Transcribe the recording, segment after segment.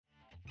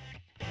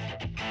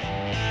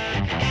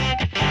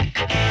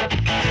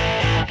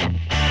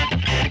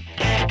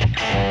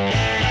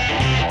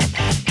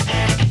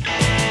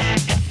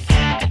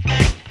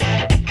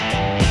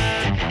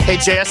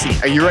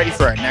Jesse, are you ready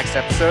for our next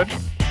episode?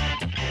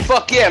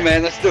 Fuck yeah,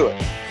 man. Let's do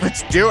it.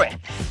 Let's do it.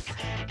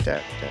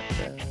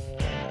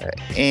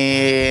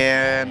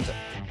 And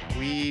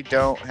we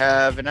don't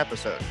have an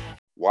episode.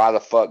 Why the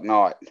fuck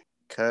not?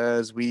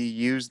 Because we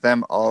used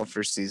them all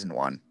for season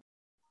 1.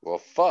 Well,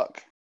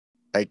 fuck.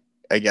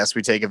 I guess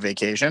we take a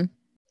vacation.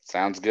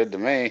 Sounds good to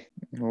me.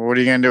 What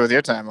are you going to do with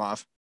your time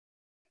off?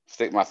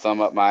 Stick my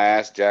thumb up my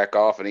ass, jack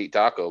off, and eat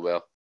Taco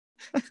Bell.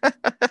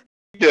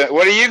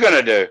 What are you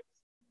going to do?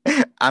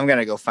 I'm going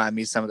to go find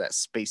me some of that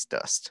space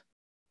dust.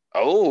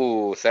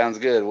 Oh, sounds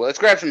good. Well, let's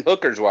grab some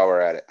hookers while we're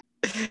at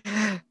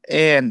it.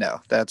 And no,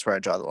 that's where I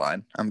draw the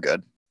line. I'm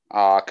good.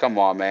 Aw, come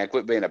on, man.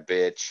 Quit being a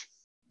bitch.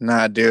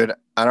 Nah, dude,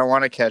 I don't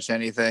want to catch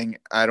anything.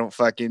 I don't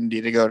fucking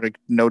need to go to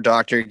no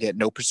doctor, get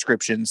no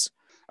prescriptions.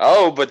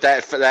 Oh, but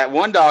that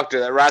one doctor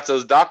that writes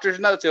those doctor's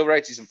notes, he'll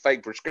write you some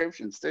fake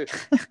prescriptions too.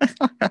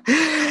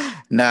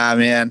 Nah,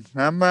 man.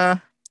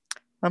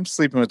 I'm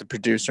sleeping with the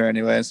producer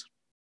anyways.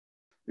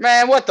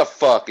 Man, what the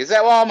fuck? Is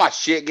that why all my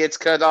shit gets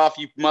cut off,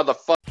 you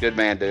motherfucker? Good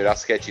man, dude. I'll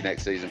sketch you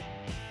next season.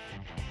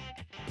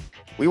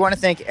 We want to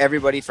thank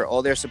everybody for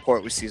all their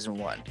support with season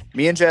 1.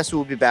 Me and Jess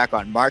will be back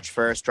on March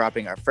 1st,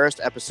 dropping our first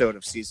episode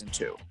of season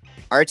 2.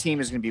 Our team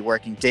is going to be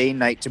working day and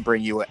night to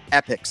bring you an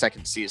epic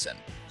second season.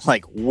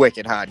 Like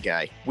wicked hard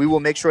guy. We will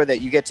make sure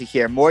that you get to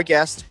hear more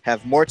guests,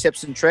 have more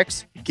tips and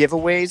tricks,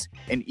 giveaways,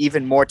 and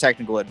even more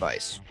technical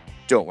advice.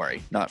 Don't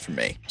worry, not from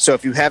me. So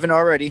if you haven't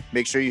already,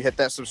 make sure you hit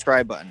that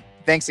subscribe button.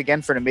 Thanks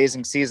again for an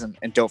amazing season.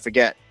 And don't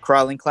forget,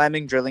 crawling,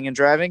 climbing, drilling, and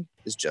driving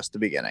is just the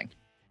beginning.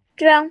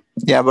 Drill.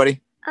 Yeah, buddy.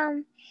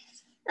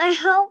 I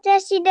hope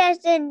that she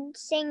doesn't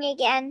sing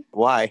again.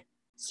 Why?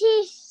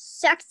 She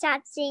sucks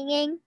at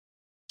singing.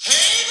 Hey